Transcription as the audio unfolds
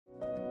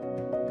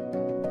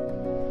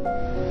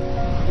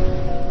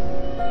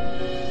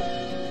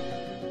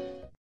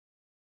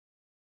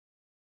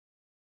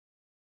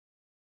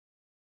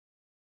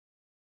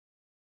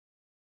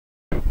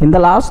In the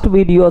last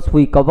videos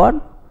we covered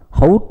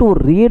how to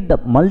read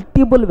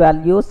multiple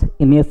values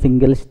in a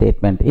single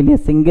statement, in a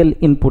single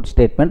input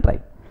statement,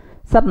 right?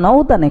 So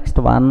now the next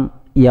one,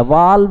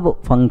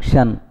 evolve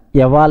function,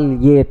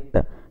 evaluate,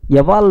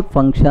 evolve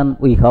function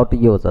we have to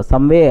use.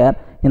 Somewhere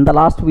in the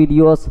last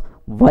videos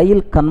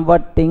while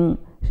converting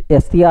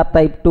str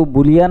type to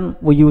boolean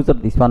we used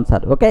this one, sir.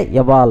 Okay,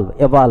 evolve.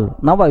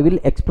 Now I will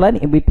explain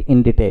a bit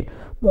in detail.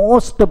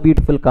 Most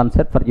beautiful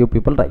concept for you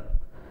people, right?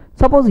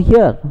 Suppose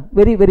here,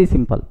 very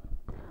simple,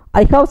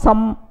 I have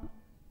some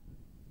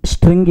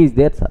string is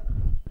there, sir.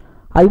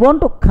 I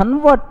want to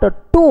convert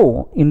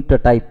 2 into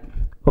type,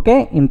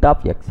 okay, int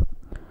of x.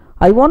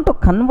 I want to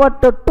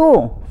convert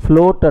to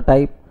float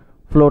type,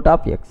 float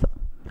of x.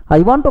 I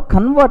want to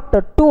convert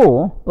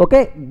to,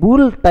 okay,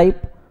 bool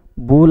type,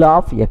 bool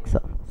of x,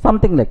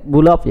 something like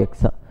bool of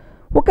x.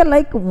 Okay,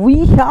 like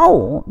we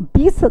have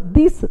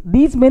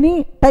these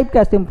many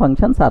typecasting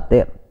functions are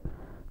there,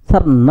 sir.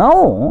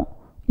 Now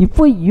if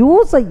we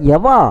use a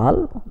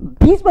eval,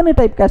 these many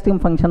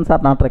typecasting functions are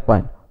not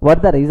required.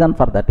 What the reason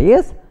for that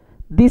is,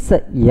 this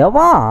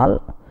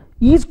eval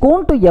is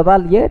going to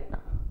evaluate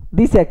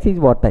this x is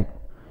what type.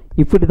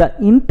 If it is the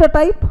int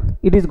type,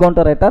 it is going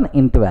to return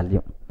int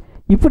value.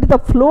 If it is the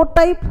float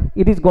type,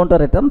 it is going to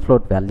return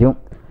float value.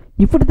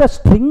 If it is the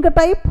string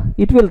type,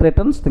 it will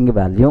return string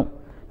value.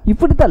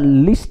 If it is the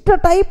list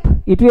type,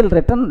 it will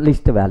return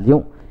list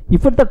value.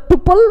 If it is the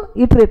tuple,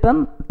 it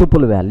return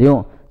tuple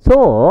value.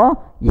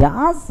 So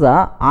as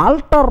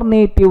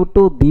alternative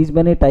to these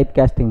many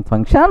typecasting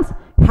functions,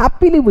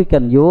 happily we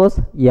can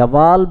use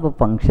evolve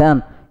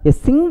function, a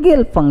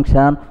single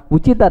function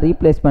which is the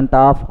replacement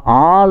of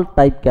all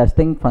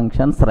typecasting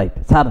functions, right?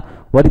 Sir,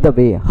 what is the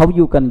way how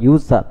you can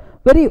use, sir?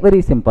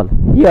 Very simple.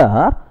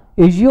 Here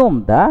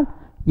assume that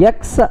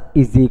x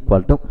is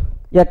equal to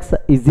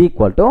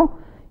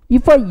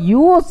if I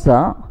use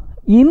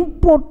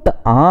input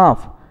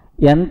of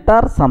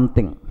enter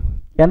something,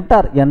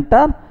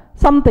 enter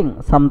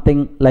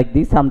something like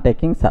this. I'm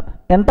taking, sir,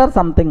 enter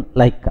something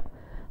like,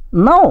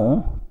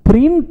 now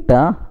print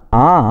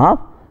of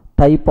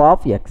type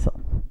of x,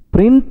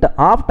 print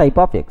of type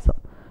of x.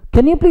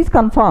 Can you please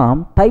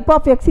confirm type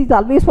of x is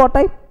always what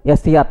type?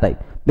 Str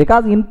type,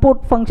 because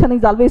input function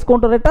is always going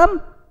to return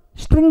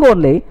string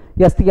only,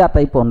 str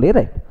type only,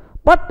 right?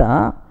 But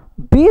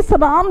based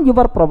on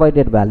your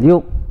provided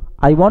value,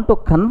 I want to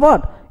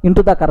convert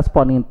into the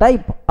corresponding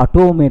type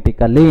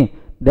automatically.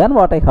 Then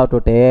what I have to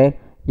take?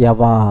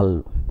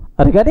 Evolve.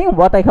 Regarding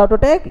what I have to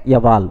take?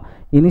 Evolve.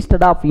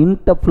 Instead of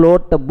int,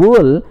 float,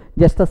 bool,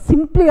 just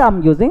simply I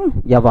am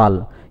using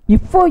evolve.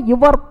 If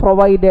your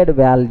provided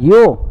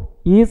value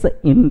is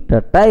int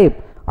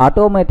type,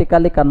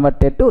 automatically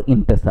converted to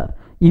int, sir.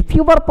 If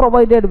your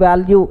provided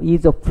value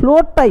is a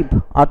float type,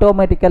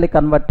 automatically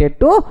converted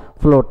to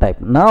float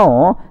type.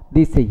 Now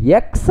this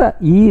x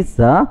is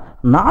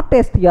not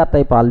str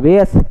type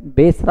always.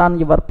 Based on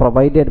your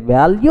provided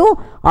value,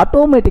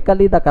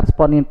 automatically the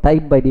corresponding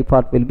type by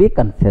default will be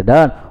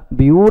considered.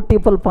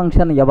 Beautiful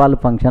function, eval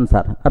function,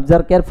 sir.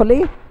 Observe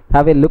carefully.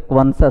 Have a look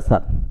once,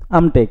 sir.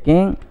 I'm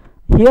taking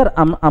here.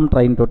 I'm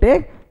trying to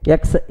take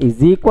x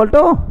is equal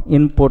to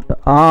input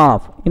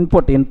of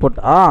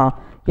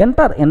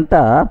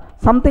enter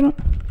something,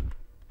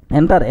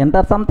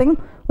 enter something.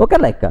 Okay,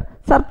 like,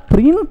 sir,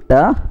 print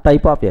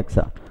type of x.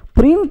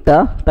 Print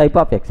type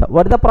of x.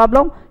 What is the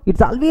problem? It's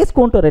always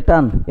going to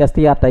return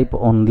str type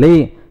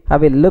only.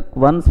 Have a look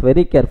once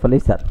very carefully,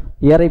 sir.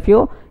 Here if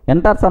you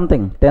enter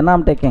something, 10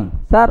 I'm taking,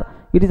 sir,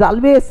 it is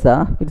always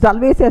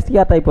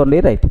str type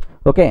only, right?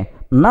 Okay,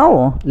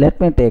 now let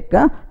me take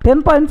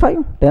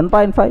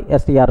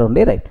 10.5 str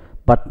only, right?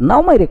 But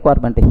now my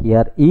requirement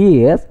here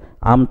is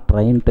I'm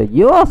trying to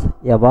use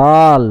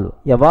evolve.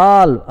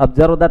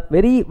 Observe that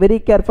very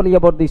carefully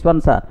about this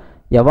one, sir.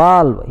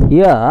 Evolve.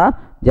 Here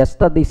just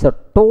this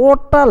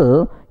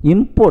total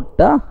input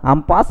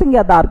I'm passing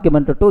as the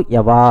argument to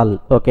evolve.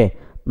 Okay,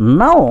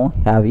 now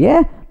have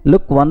a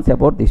look once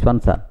about this one,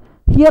 sir.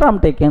 Here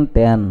I'm taking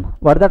 10.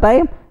 What is the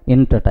type?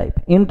 Int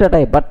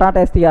type, but not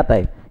str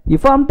type.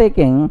 If I'm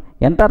taking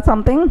enter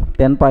something,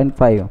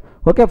 10.5.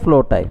 Okay,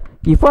 float type.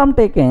 If I'm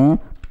taking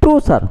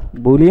true, sir,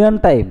 boolean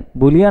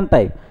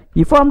type.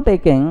 If I'm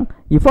taking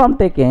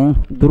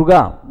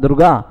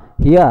Durga,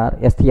 here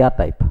str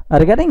type.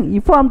 Regarding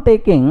if I'm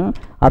taking,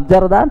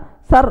 observe that,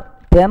 sir,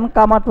 10,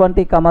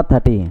 20,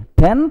 30.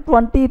 10,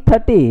 20,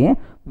 30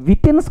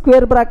 within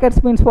square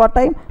brackets means what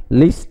type?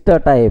 List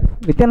type.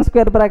 Within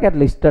square bracket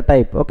list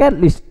type. Okay,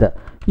 list.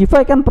 If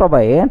I can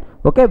provide,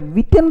 okay,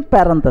 within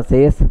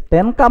parenthesis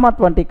 10,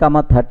 20,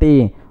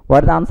 30.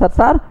 What the answers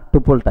are?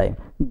 Tuple type.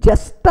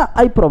 Just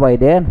I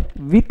provided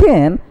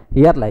within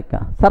here, like,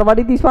 sir, what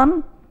is this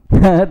one?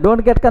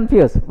 Don't get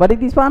confused. What is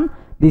this one?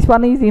 This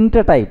one is int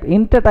type.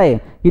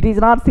 It is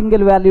not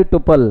single value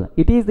tuple.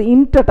 It is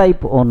int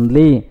type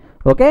only.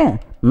 Okay.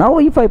 Now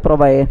if I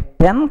provide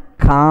 10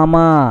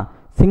 comma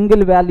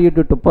single value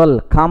to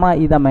tuple, comma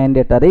is the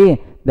mandatory,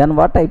 then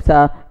what types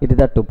are? It is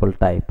the tuple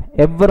type.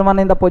 Everyone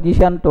in the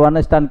position to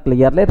understand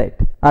clearly, right?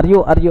 Are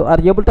you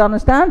able to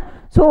understand?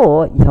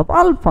 So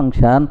eval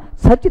function,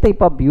 such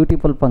type of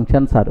beautiful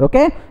functions are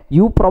okay.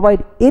 You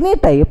provide any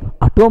type,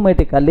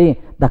 automatically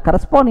the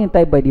corresponding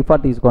type by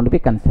default is going to be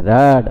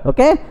considered.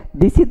 Okay,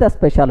 this is the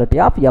specialty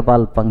of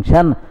eval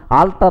function.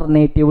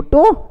 Alternative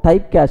to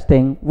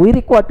typecasting, we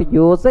require to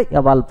use the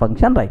eval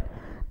function, right?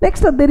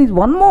 Next, there is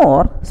one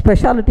more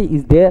specialty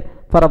is there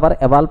for our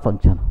eval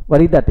function.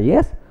 What is that?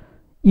 Yes,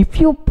 if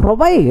you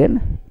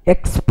provide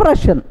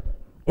expression,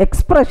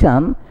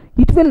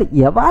 it will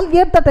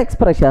evaluate that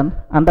expression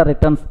and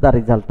returns the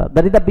result.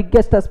 That is the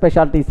biggest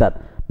specialty, sir.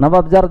 Now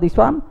observe this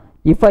one.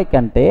 If I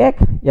can take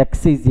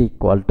x is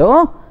equal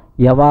to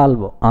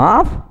eval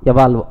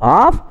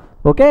of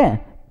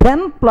okay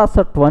 10 plus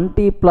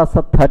 20 plus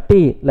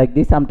 30, like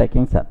this I am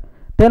taking, sir.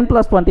 10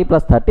 plus 20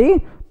 plus 30,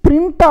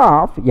 print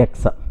of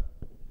x.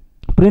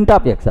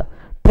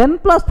 10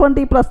 plus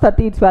 20 plus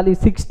 30, its value is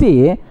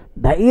 60.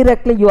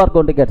 Directly you are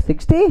going to get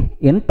 60.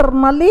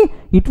 Internally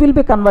it will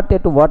be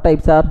converted to what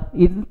type, sir?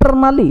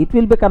 Internally it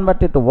will be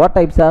converted to what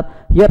type, sir?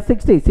 Here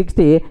 60,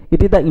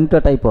 it is the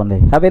integer type only.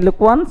 Have a look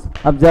once,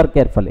 observe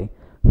carefully.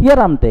 Here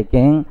I am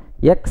taking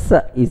x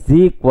is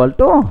equal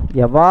to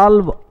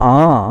eval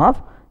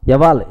of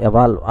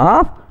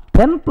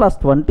 10 plus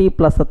 20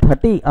 plus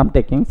 30 I am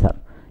taking, sir.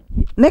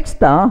 Next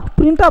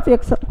print of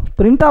x,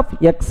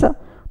 sir,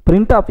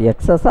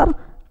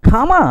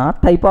 comma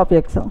type of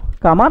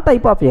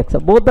x,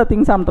 both the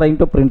things I am trying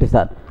to print,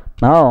 sir.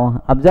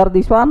 Now observe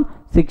this one,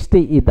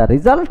 60 is the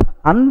result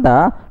and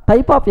the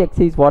type of x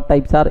is what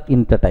type, sir?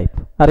 Int type.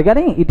 Are you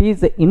getting? It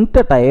is int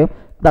type.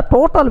 The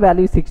total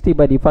value 60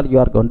 by default you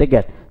are going to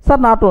get, sir.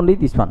 Not only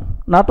this one,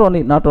 not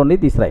only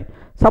this, right?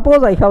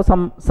 Suppose I have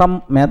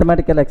some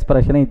mathematical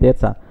expression is there,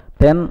 sir.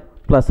 10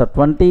 plus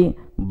 20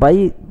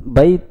 by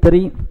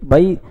 3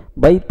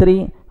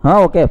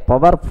 okay,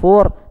 power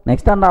 4.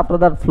 Next and after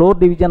that floor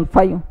division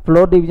 5,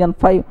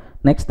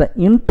 next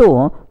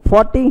into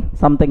 40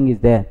 something is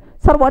there.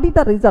 Sir, what is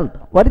the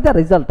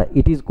result?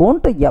 It is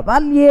going to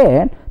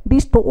evaluate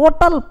this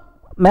total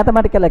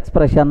mathematical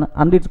expression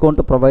and it's going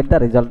to provide the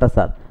result,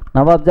 sir.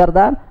 Now observe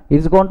that it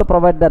is going to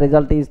provide the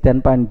result is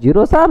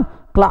 10.0, sir.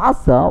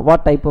 Class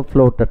what type of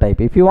float type?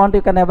 If you want,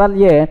 you can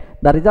evaluate.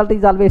 The result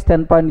is always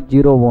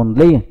 10.0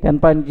 only.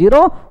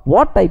 10.0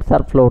 what types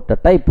are float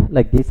type,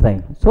 like this,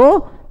 right?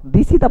 So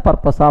this is the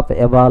purpose of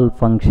eval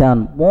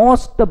function.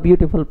 Most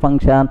beautiful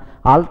function,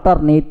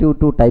 alternative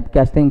to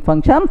typecasting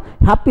function.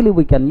 Happily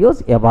we can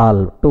use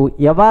eval to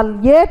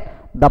evaluate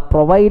the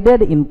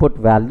provided input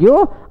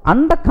value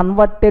and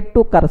convert it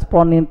to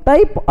corresponding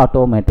type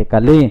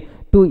automatically,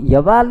 to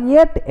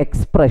evaluate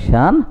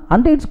expression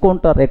and it's going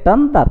to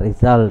return the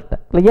result.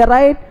 Clear,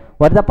 right?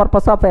 What is the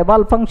purpose of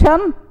eval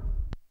function?